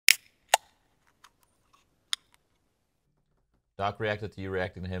Doc reacted to you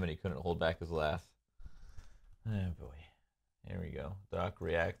reacting to him, and he couldn't hold back his laugh. Oh boy. Here we go. Doc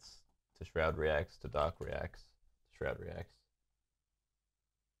reacts to Shroud reacts to Doc reacts to Shroud reacts.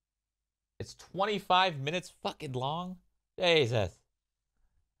 It's 25 minutes fucking long? Jesus.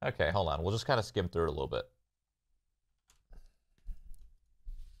 Okay, hold on. We'll just kind of skim through it a little bit.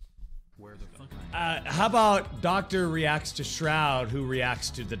 Where the fuck how about Doctor reacts to Shroud, who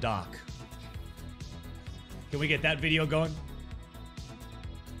reacts to the Doc? Can we get that video going?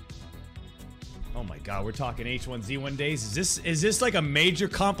 Oh my god, we're talking H1Z1 days. Is this like a major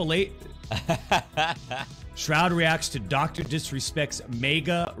compilate? Shroud reacts to Drdisrespect's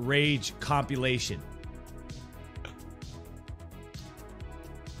Mega Rage compilation.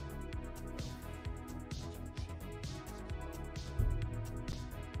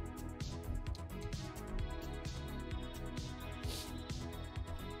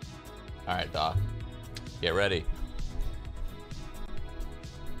 All right, Doc. Get ready.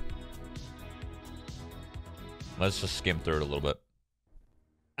 Let's just skim through it a little bit.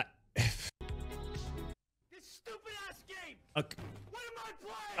 This stupid ass game. Okay. What am I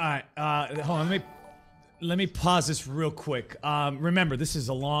playing? All right, hold on. Let me pause this real quick. Remember, this is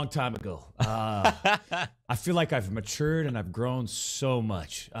a long time ago. I feel like I've matured and I've grown so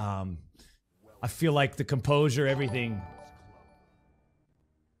much. I feel like the composure, everything.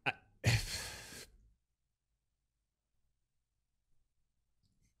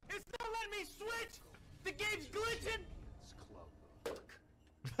 It's not letting me switch. The game's glitching.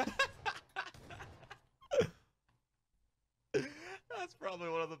 That's probably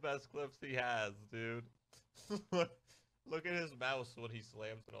one of the best clips he has, dude. Look at his mouse when he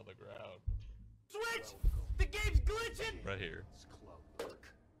slams it on the ground. Switch. The game's glitching. Right here.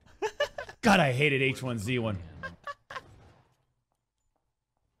 God, I hated H1Z1.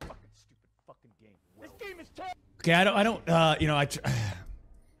 Fucking stupid fucking game. This game is terrible. Okay, I don't, you know,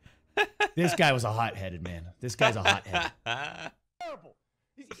 this guy was a hot-headed man. This guy's a hot-headed. Terrible.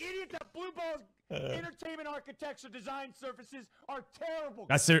 These idiots at Blue Balls Entertainment Architecture Design Services are terrible.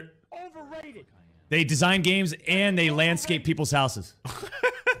 That's their. Overrated. They design games and they landscape people's houses. Are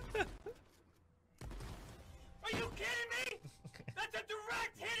you kidding me? That's a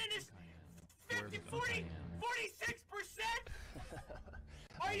direct hit and it's 50, 40, 46%?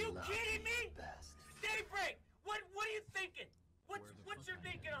 Are you kidding me? Daybreak, what are you thinking? What's your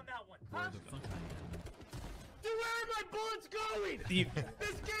thinking on that one? Huh? Dude, where are my bullets going?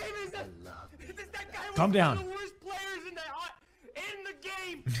 This game is that guy was Calm down. one of the worst players in the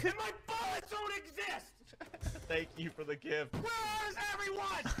game, and my bullets don't exist. Thank you for the gift. Where is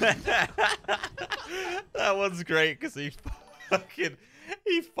everyone? That one's great because he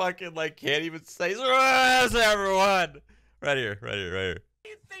fucking like can't even say where's everyone. Right here. What are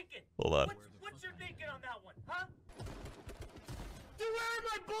you thinking? Hold on. What's your thinking on that one, huh? Dude, where are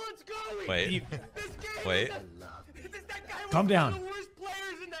my bullets going? Wait. This game Wait. That guy was Calm down. one of the worst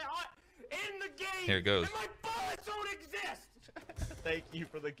players in the game. Here it goes. And my bullets don't exist. Thank you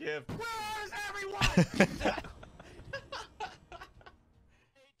for the gift. Where is everyone?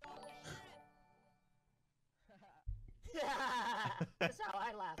 That's how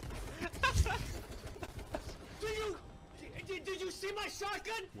I laugh. Did you see my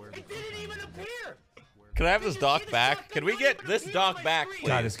shotgun? It didn't even appear. Can I have this Doc back? Can we get this Doc back, please?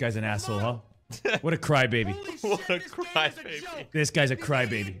 God, this guy's an asshole, huh? What a crybaby. What a crybaby. This guy's a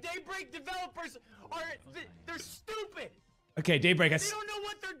crybaby. Daybreak developers they're stupid. Okay, Daybreak. They don't know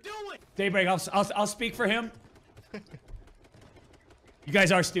what they're doing. Daybreak. I'll speak for him. You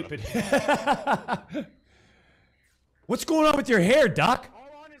guys are stupid. What's going on with your hair, Doc?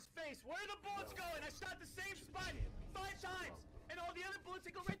 All on his face. Where are the bullets going? I shot the same spot 5 times, and all the other bullets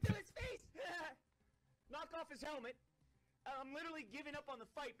go right through his face. Knock off his helmet. I'm literally giving up on the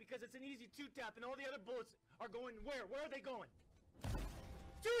fight because it's an easy 2-tap, and all the other bullets are going where? Where are they going?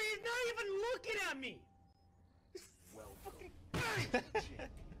 Dude, he's not even looking at me. Well, fucking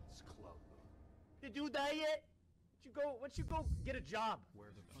Did you die yet? Why don't you go get a job? Where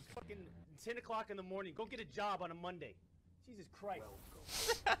the fuck? Fucking 10 o'clock in the morning. Go get a job on a Monday. Jesus Christ.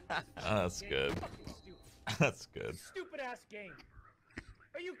 That's good. Fucking stupid. That's good. Stupid ass game.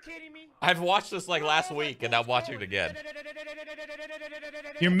 Are you kidding me? I've watched this like last week, and I'm watching it again.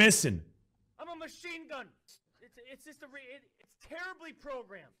 You're missing. I'm a machine gun. It's just it's terribly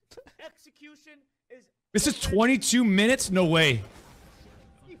programmed. Execution is. This is 22 minutes? No way.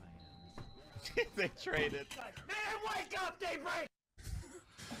 They traded. Man, wake up, Daybreak!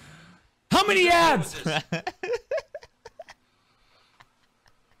 How many ads?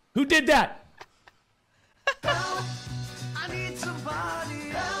 Who did that? I need somebody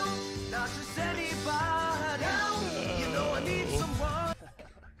help, not just anybody help. You know I need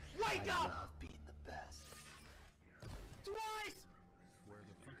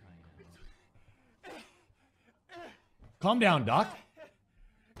Calm down, Doc.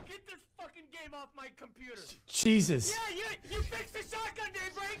 Get this fucking game off my computer. Jesus. Yeah, you fixed the shotgun,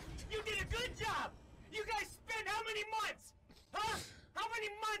 Daybreak. You did a good job. You guys spent how many months? Huh? How many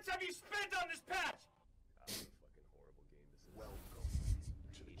months have you spent on this patch?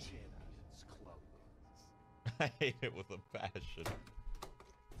 I hate it with a passion.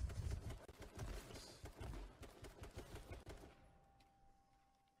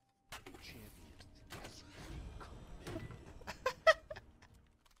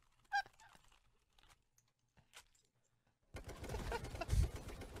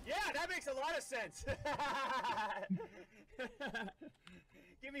 Yeah, that makes a lot of sense.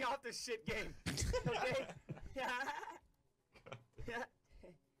 Get me off this shit game. Okay? Yeah.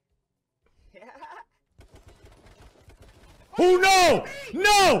 Yeah. Oh no!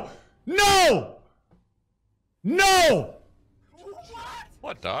 No! No! No! What?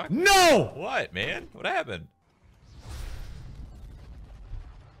 What, Doc? No! What, man? What happened?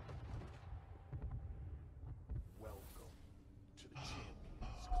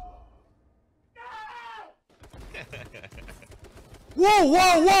 Whoa,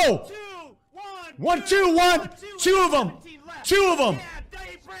 whoa, whoa! 2, 1. 1, 2, 1. 2 of them. 2 of them. Yeah,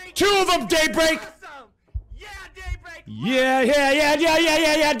 Daybreak. 2 of them, Daybreak. Awesome. Yeah, Daybreak.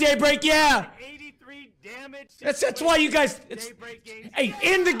 Yeah, Daybreak, yeah. 83 damage. That's why you guys. It's, Daybreak games. hey,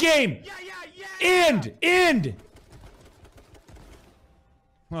 end the game. Yeah. End.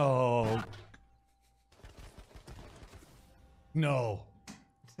 Oh. No.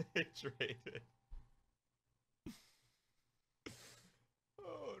 It's rated.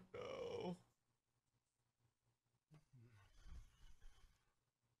 Oh no.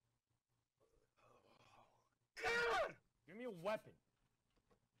 God! Give me a weapon.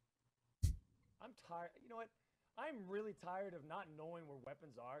 I'm tired. You know what? I'm really tired of not knowing where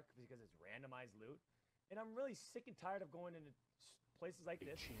weapons are because it's randomized loot. And I'm really sick and tired of going into places like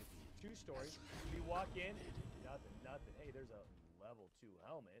this. 2 stories. We walk in, nothing. Hey, there's a level 2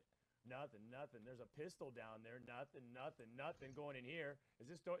 helmet. Nothing. There's a pistol down there. Nothing going in here. Is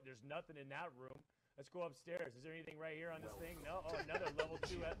this door? There's nothing in that room. Let's go upstairs. Is there anything right here on this thing? No. Oh, another level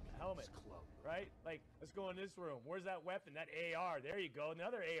 2 helmet. Right? Like, let's go in this room. Where's that weapon? That AR. There you go.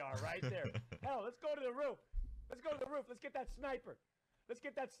 Another AR right there. Hell, let's go to the roof. Let's go to the roof. Let's get that sniper.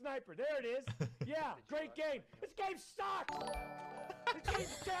 There it is. Yeah, great game. This game sucks. This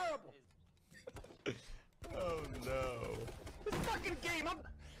game's terrible. Oh no. This fucking game.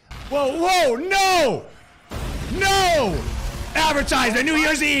 Whoa, no! Advertise New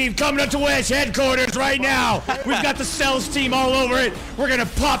Year's Eve coming to Twitch headquarters right now. We've got the sales team all over it. We're gonna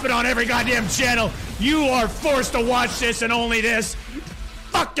pop it on every goddamn channel. You are forced to watch this and only this.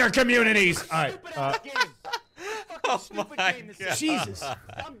 Fuck their communities. All right. Stupid ass game. Stupid my game this God. is. Jesus.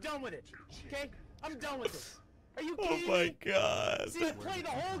 I'm done with it. Okay? I'm done with this. Are you kidding Oh my me? God. See, to play the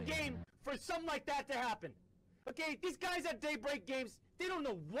whole game for something like that to happen. Okay, these guys at Daybreak Games, they don't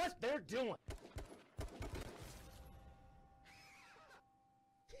know what they're doing.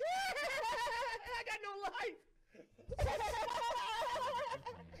 I got no life.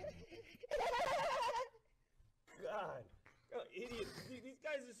 God. Oh, idiots. These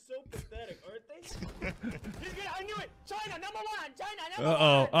guys are so pathetic, aren't they? I knew it. China, number 1. China,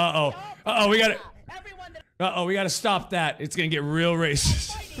 number 1. We gotta. Everyone that We gotta stop that. It's gonna get real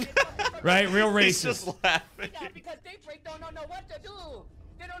racist. Right? Real He's racist. just laughing. because Daybreak don't know what to do.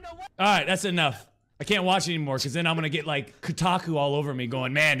 They don't know what. All right, that's enough. I can't watch anymore because then I'm gonna get like Kotaku all over me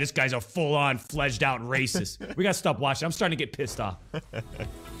going, man, this guy's a full-on, fledged-out racist. We gotta stop watching. I'm starting to get pissed off.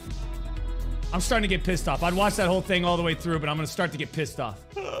 I'd watch that whole thing all the way through, but I'm gonna start to get pissed off.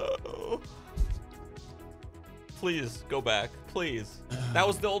 Oh. Please go back, please. That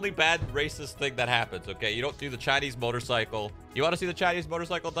was the only bad racist thing that happens. Okay, you don't do the Chinese motorcycle. You want to see the Chinese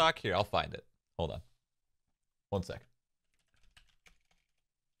motorcycle, Doc? Here, I'll find it. Hold on. 1 second.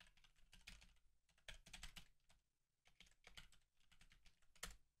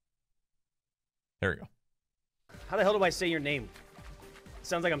 There we go. How the hell do I say your name?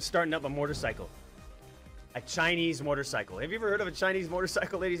 Sounds like I'm starting up a motorcycle. A Chinese motorcycle. Have you ever heard of a Chinese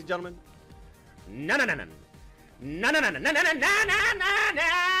motorcycle, ladies and gentlemen? No.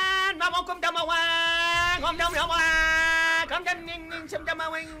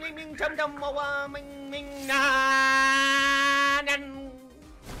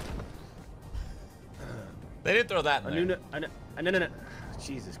 They didn't throw that in there. No.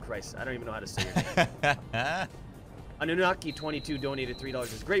 Jesus Christ, I don't even know how to say it. Anunnaki22 donated $3.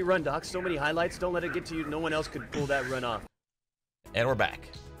 It's a great run, Doc. So many highlights. Don't let it get to you. No one else could pull that run off. And we're back.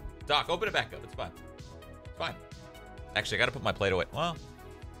 Doc, open it back up. It's fine. It's fine. Actually, I gotta put my plate away. Well,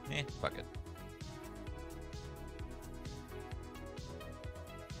 fuck it.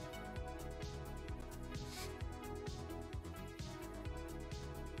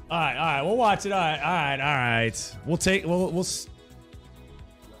 All right, we'll watch it. All right. We'll take. We'll.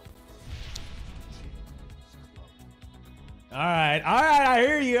 All right. I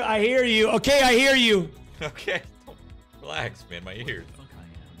hear you. Okay, I hear you. Okay. Relax, man. My ears.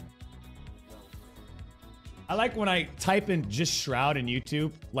 I like when I type in just Shroud in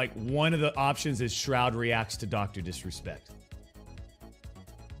YouTube, like one of the options is Shroud reacts to Drdisrespect.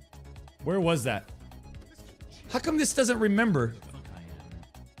 Where was that? How come this doesn't remember?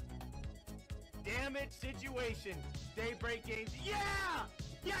 Damn it, situation. Daybreak games. Yeah!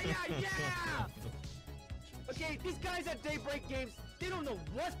 Yeah! Okay, these guys at Daybreak games, they don't know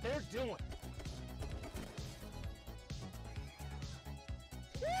what they're doing.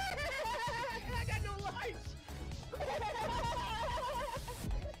 I got no life.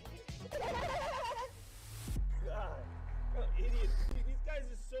 God, oh, idiots. These guys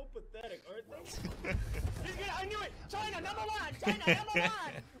are so pathetic, aren't they? I knew it. China, number one. China, number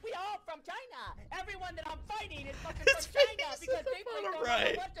one. We all from China. Everyone that I'm fighting is fucking from China because they don't know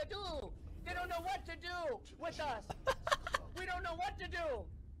what to do. They don't know what to do with us. We don't know what to do.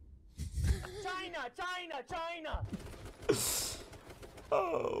 China.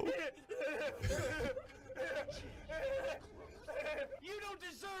 Oh. You don't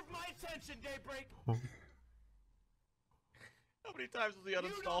deserve my attention, Daybreak. How many times has he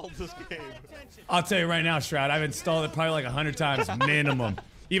uninstalled this game? I'll tell you right now, Shroud, I've installed it probably like 100 times minimum,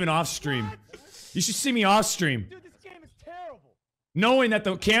 even off stream. You should see me off stream. Dude, this game is terrible. Knowing that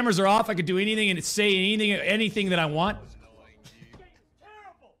the cameras are off, I could do anything and say anything that I want. This game is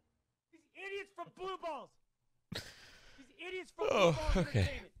terrible. These idiots from Blue Balls. These idiots from Blue Balls.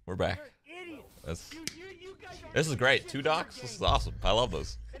 Okay. We're back. They're idiots. That's, You guys are this is great. 2 docs? This is awesome. I love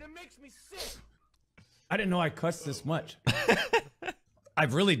this. And it makes me sick. I didn't know I cussed this much.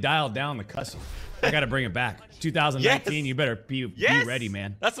 I've really dialed down the cussing. I gotta bring it back. 2019, Yes. you better be ready,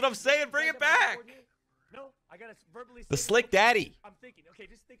 man. That's what I'm saying. Bring it back. No, I gotta verbally say The Slick Daddy. I'm thinking, okay,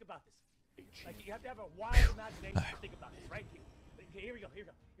 just think about this. Like, you have to have a wild imagination to think about this, right? Okay, here we go. Here's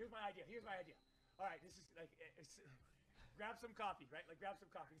my idea. All right, this is like, grab some coffee, right? Like, grab some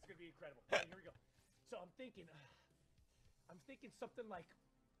coffee. It's gonna be incredible. Okay, here we go. So I'm thinking something like,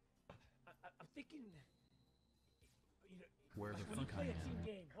 I'm thinking, you know, Where the when you fuck play I a team am.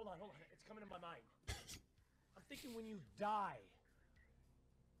 game, hold on, it's coming to my mind. I'm thinking when you die,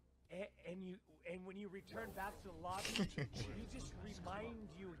 and when you return back to the lobby, you just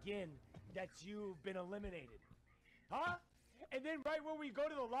remind you again that you've been eliminated. Huh? And then right when we go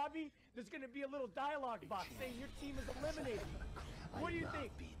to the lobby, there's gonna be a little dialogue box saying your team is eliminated. What do you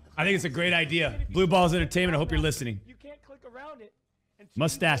think? I think it's a great idea. Blue Balls Entertainment, I hope you're listening. You can't click around it.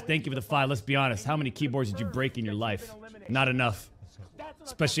 Mustache, thank you for the 5. Let's be honest. How many keyboards did you break in your life? Not enough.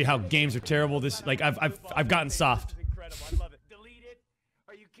 Especially how games are terrible. I've gotten soft. Incredible. I love it. Delete it.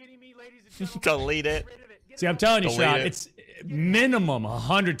 Are you kidding me, ladies and gentlemen? Delete it. Get rid of it. Get See, I'm rid of telling you, Delete Shroud, it. it's minimum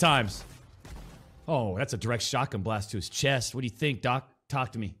 100 times. Oh, that's a direct shotgun blast to his chest. What do you think, Doc?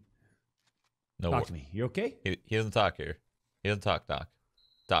 Talk to me. No. Talk to me. You okay? He doesn't talk here. He doesn't talk, Doc.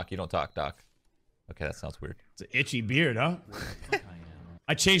 Doc, you don't talk, Doc. Okay, that sounds weird. It's an itchy beard, huh? Where the fuck I am.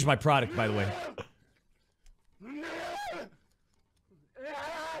 I changed my product, by the way.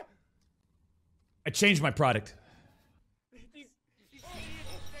 I changed my product. These idiots at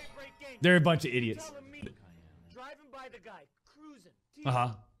Daybreak games. They're a bunch of idiots. Telling me, driving by the guy, cruising.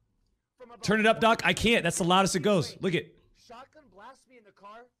 Uh-huh. From about Turn it up, Doc. I can't. That's the loudest it goes. Look it. Shotgun blasts me in the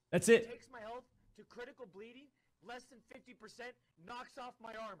car. That's it. Takes my health to critical bleeding, less than 50%, knocks off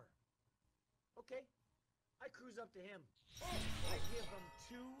my armor. Okay, I cruise up to him. I give him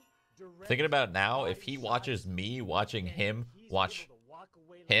 2 direct. Thinking about it now, if he watches me watching him watch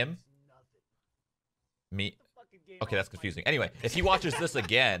him, me. Okay, that's confusing. Anyway, if he watches this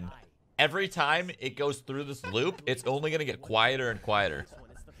again, every time it goes through this loop, it's only gonna get quieter and quieter.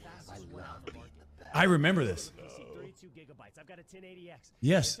 I remember this. 32 gigabytes. I've got a 1080X.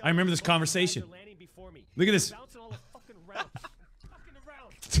 Yes, I remember this conversation. Look at this. Bouncing all the fucking around. Fucking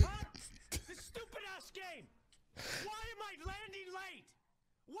around. Huh? This stupid ass game. Why am I landing late?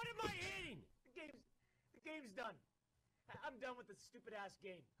 What am I hitting? The game's done. I'm done with this stupid ass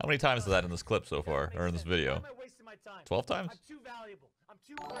game. How many times is that in this clip so far, or in this Why video? am I wasting my time? 12 times? I'm too valuable. I'm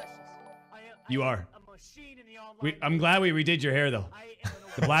too precious. You are. I'm a machine in the online. I'm glad we redid your hair, though. I am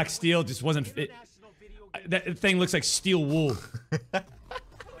an The black steel just wasn't fit. international video game. That thing looks like steel wool. No!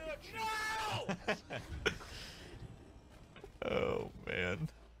 Oh, man.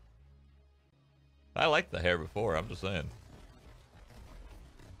 I liked the hair before, I'm just saying.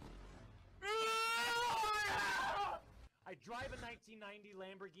 I drive a 1990 1990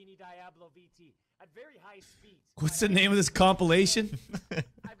 Lamborghini Diablo VT at very high speeds. What's the name of this compilation?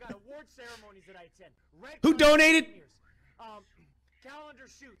 I've got award ceremonies that I attend. Red Who carpet donated? premieres, calendar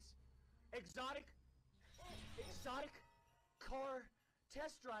shoots, exotic car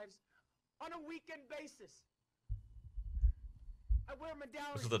test drives on a weekend basis. I wear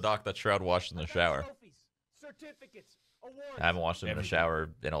medallions. This is the doc that Shroud watched in the shower. Trophies, certificates, awards. I haven't watched him in the shower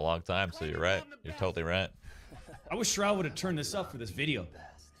in a long time, so you're right. You're totally right. I wish Shroud would have turned this up for this video.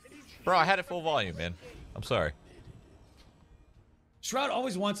 Bro, I had it full volume, man. I'm sorry. Shroud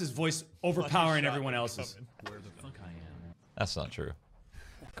always wants his voice overpowering everyone else's. Where the fuck I am. That's not true.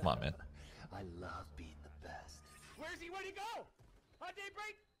 Come on, man. I love being the best. Where'd he go? How'd they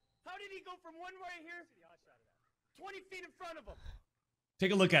break? How did he go from one way here? 20 feet in front of him.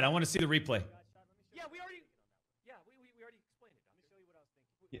 Take a look at it. I want to see the replay. Yeah, we already explained it. Let me show you what I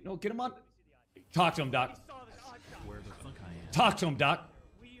was thinking. No, get him on. Talk to him, Doc. We saw this odd shot. Where the fuck I am. Talk to him, Doc.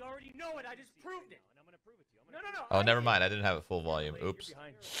 We already know it. I just proved it. And I'm gonna prove it to you. No. Oh, never mind. I didn't have it full volume. Oops.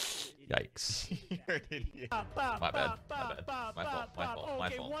 Behind you. Yikes. You're an idiot. My bad. My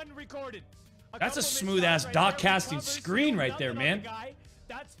Okay, fault. one recorded. That's a couple smooth-ass missed shots Doc there. casting Recover, screen right nothing there, on the man. guy.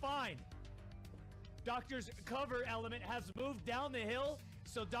 That's fine. Doctor's cover element has moved down the hill,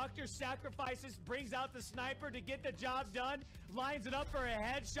 so Doctor sacrifices, brings out the sniper to get the job done, lines it up for a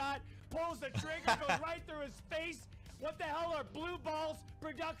headshot, pulls the trigger, goes right through his face. What the hell are Blue Balls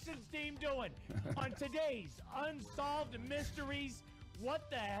Productions team doing? On today's Unsolved Mysteries, what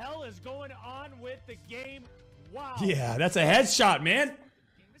the hell is going on with the game? Wow. Yeah, that's a headshot, man.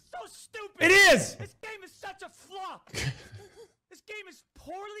 It's so stupid. It is. This game is such a flop. This game is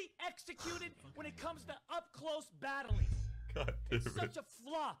poorly executed when it comes to up-close battling. God damn It's it. such a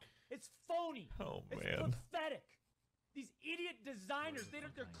flop. It's phony. Oh, It's man. pathetic. These idiot designers,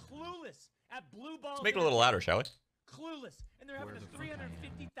 they're clueless at Blue Balls. Let's make it a little louder, shall we? Clueless. And they're having a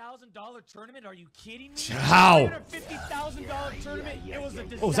 $350,000 tournament. Are you kidding me? How? $350,000 tournament. It was a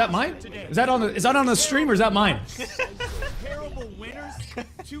disaster Oh, is that mine? today. Is that on the stream or is that mine? Terrible winners.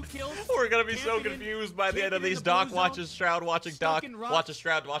 2 kills. We're gonna be so Camping in- confused by the end of camping in these. the Doc blue watches zone, Shroud watching Doc. stuck in rocks. Watches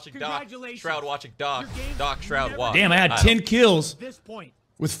Shroud watching Doc. Congratulations. Shroud watching Doc. Your game's Doc Shroud never watch. Damn, I had don't- 10 kills This point.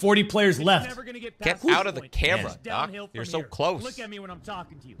 with 40 players It's left. never gonna get Get past this out of the point. camera, It's Doc. downhill You're from so here. close. Look at me when I'm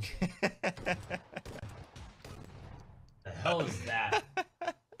talking to you. The hell is that? I'm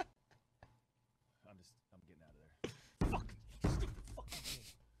getting out of there. Fuck. Stupid fucking game.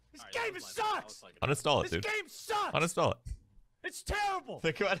 This game sucks. Uninstall it, This dude. game sucks. Uninstall it. It's terrible.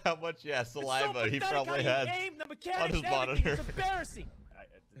 Think about how much, It's saliva so he pathetic probably how had. you aim, the mechanics, on his everything. monitor. It's embarrassing.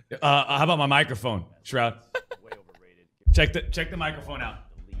 How about my microphone, Shroud? Way overrated. Check the microphone out.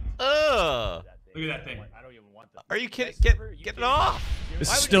 Ugh. Look at that thing. I don't even want that. Are you kidding? Get it off. This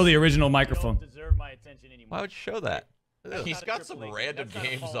Why is would still the original You microphone. don't deserve my attention anymore. Why would you show that? That's He's not a got some AAA random That's not a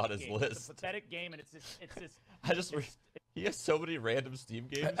games quality on his game. It's a list. pathetic game, and it's just He has so many random Steam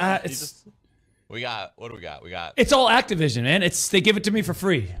games. He it's- just- What do we got? We got. It's all Activision, man. They give it to me for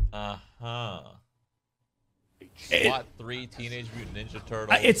free. Uh-huh. It- SWAT 3, Teenage Mutant Ninja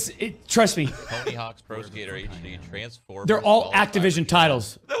Turtles. Trust me, Tony Hawk's Pro Skater HD, Transformers. they're all Fall of Activision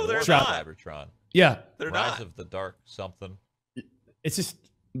titles. No, they're Shroud. not. Cybertron. Yeah, They're Rise Rise of the Dark something. it's just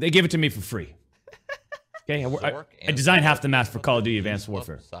they give it to me for free. Okay, Zork I and designed half the maps for Call of Duty Advanced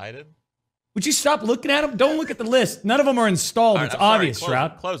Warfare. Decided. Would you stop looking at them? Don't look at the list. None of them are installed. All right, It's I'm sorry. obvious,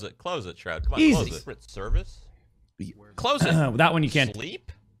 Shroud. Close it, Shroud. Come on, Easy. close it. Secret Service. Close it. That one you can't.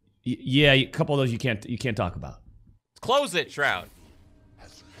 Sleep. Yeah, a couple of those you can't talk about. Close it, Shroud.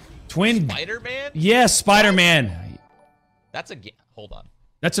 Twin. Spider-Man. Yes, Spider-Man. That's a game. Hold on.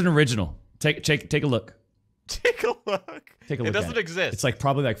 That's an original. Take a look. Take a look. Take a look. It doesn't at it. exist. It's like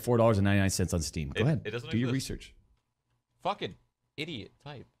probably like $4.99 on Steam. Go ahead. It doesn't do your exist. research. Fucking idiot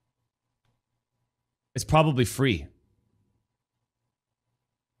type. It's probably free.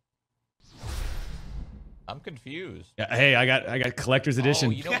 I'm confused. Yeah, hey, I got collector's edition.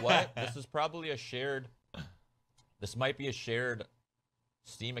 Oh, you know what? This is probably a shared. This might be a shared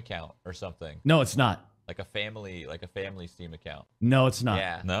Steam account or something. No, it's not. Like a family Steam account. No, it's not.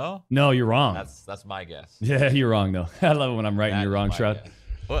 Yeah. No. No, you're wrong. That's my guess. Yeah, you're wrong though. I love it when I'm right and That you're is wrong, my Shroud. guess.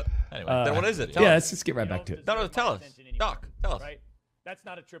 What? Anyway, then what is it? Tell Yeah, us. let's just get right back to it. No, tell us. Doc, tell us. Right? That's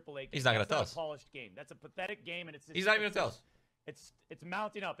not a AAA game. He's not gonna That's tell not us. a polished game. That's a pathetic game, and it's. He's not even gonna tell us. It's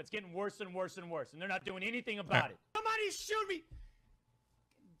mounting up. It's getting worse and worse and worse, and they're not doing anything about it. Somebody shoot me!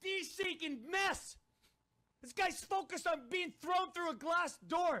 De-seeking mess! This guy's focused on being thrown through a glass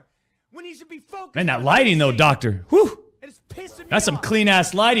door when he should be focused. Man, that on lighting though, de-seeking. Doctor. Whew. And it's pissing me That's some off. clean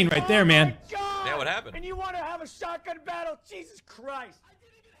ass lighting right there, Oh man. my God! Yeah, what happened? And you want to have a shotgun battle? Jesus Christ! I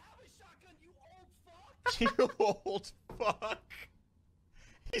didn't even have a shotgun, you old fuck! You old fuck.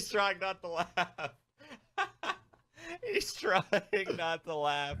 He's trying not to laugh. He's trying not to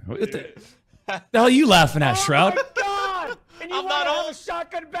laugh. What the hell are you laughing at, Shroud? Oh my God! And you I'm want not to have old. a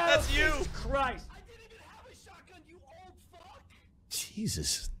shotgun battle? That's you. Jesus Christ! I didn't even have a shotgun, you old fuck!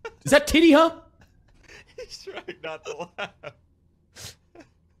 Jesus. Is that Titty, huh? He's trying not to laugh.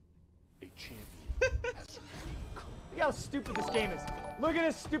 Look how stupid this game is. Look at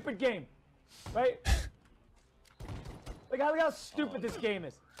this stupid game, right? Look how stupid this game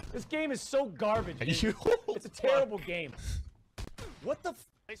is. This game is so garbage. dude. It's a terrible game. What the?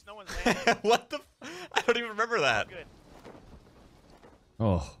 No one's landing. What the? I don't even remember that. Good.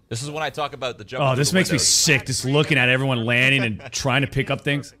 Oh. This is when I talk about the jump. Oh, through this the makes me windows. sick. Just looking at everyone landing and trying to pick up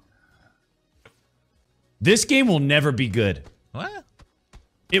things. This game will never be good. What?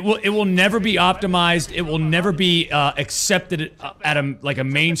 It will never be optimized. It will never be accepted at a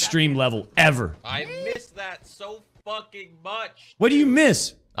mainstream level ever. I missed that so fucking much. What do you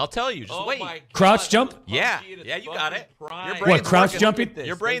miss? I'll tell you. Just wait. Crouch jump? Yeah, yeah, you got it. Your What, brain's crouch working. jumping?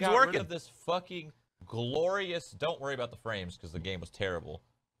 Your brain's working. This fucking glorious. Don't worry about the frames because the game was terrible.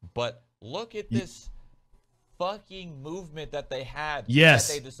 But look at this fucking movement that they had. Yes.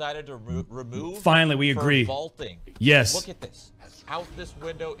 That they decided to remove. Finally, we for agree. Vaulting. Yes. Look at this. Out this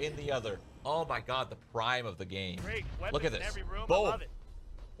window, in the other. Oh my God, the prime of the game. Great. Look at Weapons in this. every room. I Boom. love it.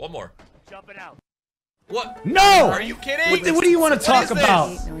 One more. Jumping out. What? No! Are you kidding? What do you want to talk is this?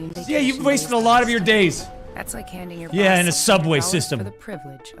 about? Yeah, you've wasted a lot of your days. That's like handing your Yeah, boss in a subway $600 system. for the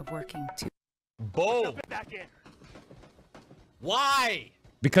privilege of working too. Boom. Jump it back in. Why?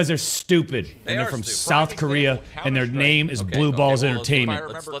 Because they're stupid. They And they're are from stupid. South Prime Korea, example, and their Counter-Strike. name is Okay, Blue okay, Balls well, Entertainment.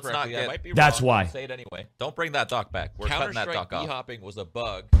 Let's not correctly, get. I might be That's wrong. why. Say it anyway. Don't bring that doc back. We're cutting that doc off. hopping was a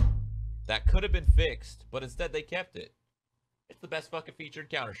bug. That could have been fixed, but instead they kept it. It's the best fucking feature in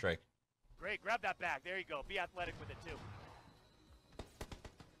Counter-Strike. Great. Grab that bag. There you go. Be athletic with it too.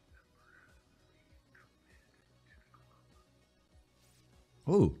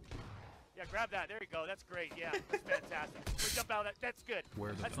 Ooh. Yeah, grab that. There you go. That's great. Yeah, that's fantastic. We jump out. That's good.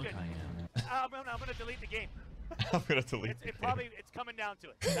 Where the That's fuck good. I am. I'm gonna delete the game. I'm gonna delete It's coming down to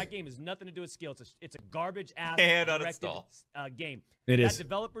it. That game has nothing to do with skill. It's a garbage ass And directed, uninstall. Game. It is. That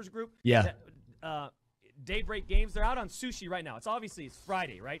developers group. Yeah. That, Daybreak Games. They're out on Sushi right now. It's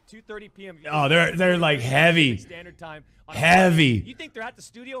Friday, right? 2:30 p.m. Oh, they're like heavy. Standard Time. On Heavy. Friday. You think they're at the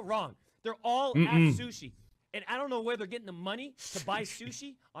studio? Wrong. They're all at Sushi. And I don't know where they're getting the money to buy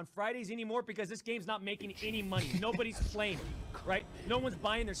sushi on Fridays anymore because this game's not making any money. Nobody's playing it, right? No one's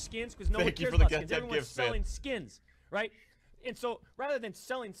buying their skins because no one Thank you cares for the about Get skins. That Everyone's gift, man. selling skins, right? And so rather than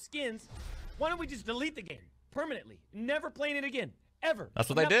selling skins, why don't we just delete the game permanently? Never playing it again. Ever. That's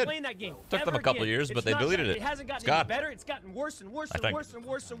what I'm they not did. Playing that game. Took them ever a couple again. years, but It's they not- deleted it. It hasn't gotten It's any gone. better. It's gotten worse and worse I and think. worse and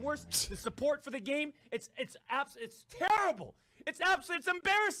worse and worse. The support for the game, it's terrible. It's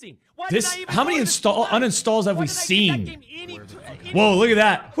embarrassing. Why did I even How many go to this site? uninstalls have Why we did I give that seen? game any Whoa, look at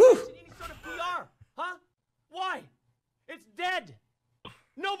that. Whew. any sort of PR, huh? Why? It's dead.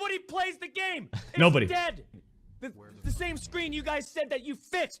 Nobody plays the game. It's Nobody. dead. The same screen you guys said that you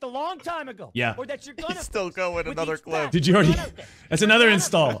fixed a long time ago. Yeah. Or that you're gonna still fix going, with another each clip. patch. Did you already? We're gonna- That's we're another gonna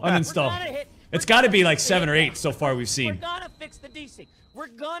install. fix it. We're gonna Uninstall. hit- It's we're got to gonna be like hit 7 or it. 8 so far we've We're seen. gonna fix the desync. We're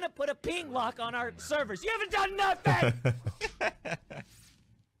gonna put a ping lock on our servers. You haven't done nothing.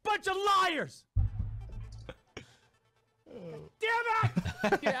 Bunch of liars. Damn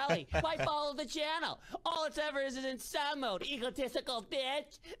it! Here, Ellie, why follow the channel? All it's ever is in sound mode, egotistical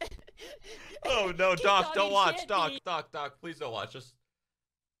bitch. Oh no, Keep Doc, talking don't watch. shit, Doc, dude. Doc, please don't watch. Just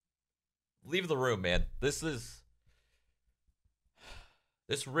leave the room, man. This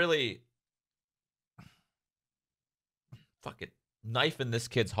really fucking knife in this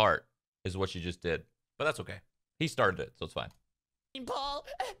kid's heart is what you just did. But that's okay. He started it, so it's fine. Paul,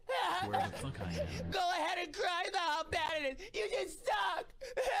 Where the fuck I am. go ahead and cry about how bad it is. You just suck.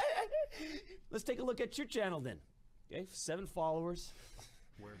 Let's take a look at your channel then. Okay, 7 followers.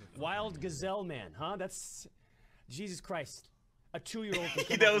 Wild Gazelle Man, huh? That's Jesus Christ. A 2-year-old can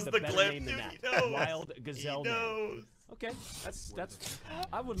He come up knows with a the better clip, name than dude. that. He knows. Wild Gazelle Man. Okay, that's.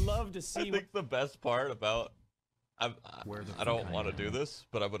 I would love to I see. think the best part about Where the I don't fuck I want to do am. this,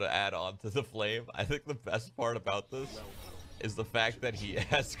 but I'm gonna add on to the flame. I think the best part about this is the fact that he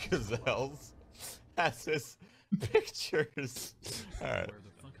has gazelles as his pictures. All right, Where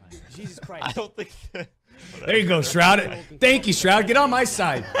the fuck I am. Jesus I Christ. don't think. There you go, Shroud. Thank you, Shroud. Get on my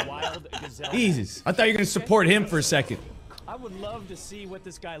side. Wild Gazelle. Jesus. I thought you were going to support him for a second. I would love to see what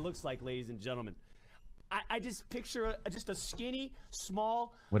this guy looks like, ladies and gentlemen. I just picture just a skinny,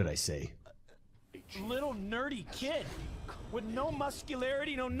 small, What did I say? little nerdy kid with no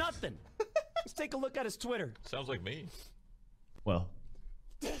muscularity, no nothing. Let's take a look at his Twitter. Sounds like me. Well,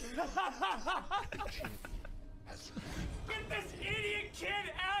 Get this idiot kid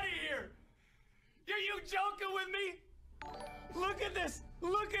out of here! Are you joking with me? Look at this!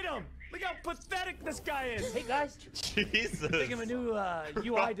 Look at him! Look how pathetic this guy is! Hey guys, Jesus. think of a new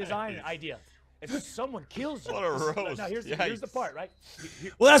UI design idea. If someone kills you, What a roast. Now here's the Yikes. part, right?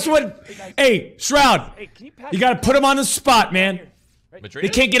 Well, that's what. Hey, Shroud. Hey, can you pass You gotta put him on the spot, man. Madrid? They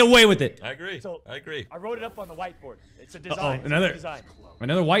can't get away with it. I agree. So, I agree. I wrote it up on the whiteboard. It's a Uh-oh, design. It's a another design.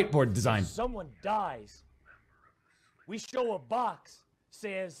 whiteboard design. Someone dies. We show a box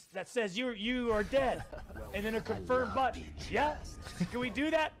that says you are dead, and then a confirm button. Yeah? Can we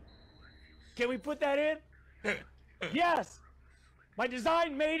do that? Can we put that in? Yes. My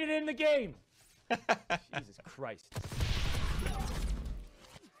design made it in the game. Jesus Christ.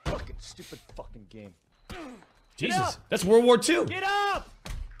 Fucking stupid fucking game. Jesus, up! that's World War II. Get up!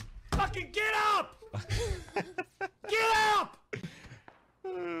 Fucking get up! Get up!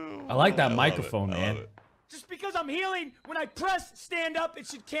 I like that I love microphone, it. I man. love it. Just because I'm healing, when I press stand up, it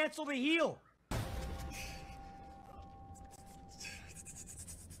should cancel the heal.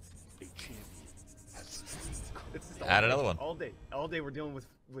 Add another one. All day we're dealing with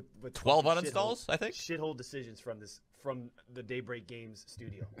 12 fucking uninstalls, I think? Shithole decisions from the Daybreak Games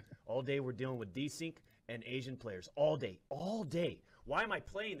studio. All day we're dealing with desync and Asian players. All day. Why am I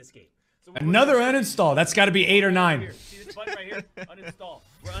playing this game? So Another uninstall. That's got to be 8 or 9. Here, see this button right here? Uninstall.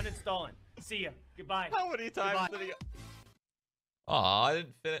 We're uninstalling. See ya. Goodbye. How many times Goodbye. did he? Aw, I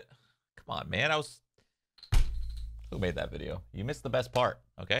didn't fit it. Come on, man. Who made that video? You missed the best part.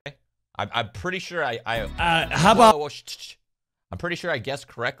 Okay. I'm pretty sure How about? Whoa, shh. I'm pretty sure I guessed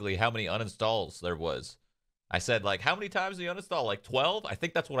correctly how many uninstalls there was. I said, like, how many times do you uninstall? Like 12? I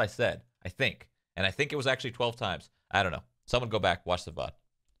think that's what I said. I think. And I think it was actually 12 times. I don't know. Someone go back, watch the VOD.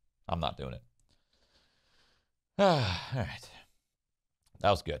 I'm not doing it. All right.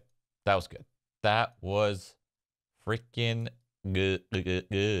 That was good. That was good. That was freaking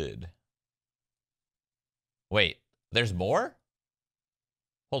good. Wait, there's more?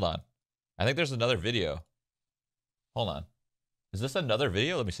 Hold on. I think there's another video. Hold on. Is this another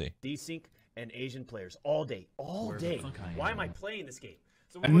video? Let me see. Desync and Asian players. All day. Why am I playing this game?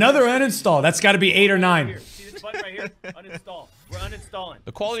 So Another uninstall. That's got to be 8 or 9. Here, see this button right here? Uninstall. We're uninstalling.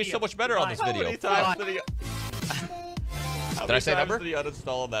 The quality is See so ya. much better on this Goodbye. video. Goodbye. Did I say number? Did he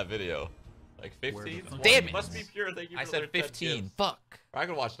uninstall on that video? Like 15? Damn it. Must be pure. Thank you. I for said the 10 15. gifts. Fuck. I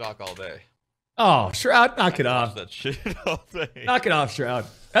can watch Doc all day. Oh, Shroud, knock it Watch off. that shit all day. Knock it off, Shroud.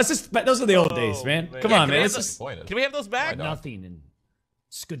 That's just. Those are the old days, man. man. Come Yeah, on, man. It's Can just. we have those back? Nothing and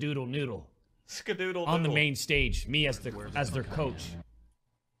skadoodle noodle Skadoodle on the doodle. main stage. Me as their coach.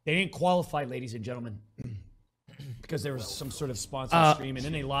 They didn't qualify, ladies and gentlemen, because there was some sort of sponsor stream, and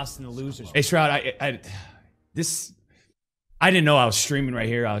then they lost in the losers. Hey, Shroud, I didn't know I was streaming right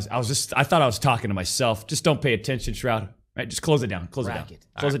here. I thought I was talking to myself. Just don't pay attention, Shroud. Right, just close it down. Close it down. Bracket.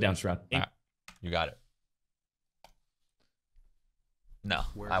 Close it down, Shroud. All right. You got it. No,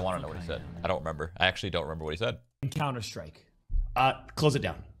 I want to know what he said. I don't remember. I actually don't remember what he said. Counter Strike. Close it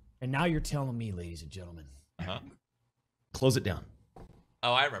down. And now you're telling me, ladies and gentlemen, Uh-huh. Close it down.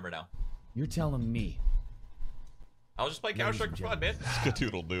 Oh, I remember now. you're telling me I was just playing Counter-Strike for fun, man.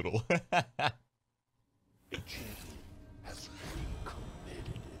 Skadoodle doodle.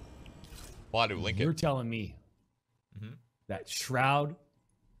 Why do link you're it? telling me that Shroud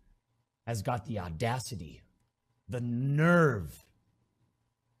has got the audacity, the nerve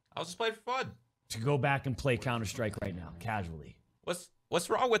I was just playing for fun. to go back and play Counter Strike right now, casually. What's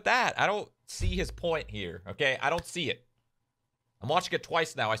wrong with that? I don't see his point here. Okay, I don't see it. I'm watching it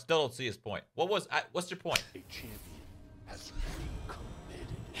twice now. I still don't see his point. What's your point?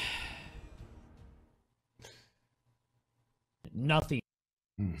 Nothing.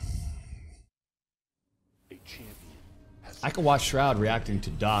 I could watch Shroud reacting to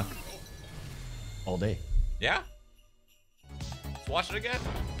Doc all day. Yeah. Let's watch it again.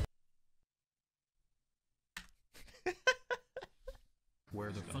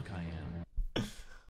 Where the fuck I am.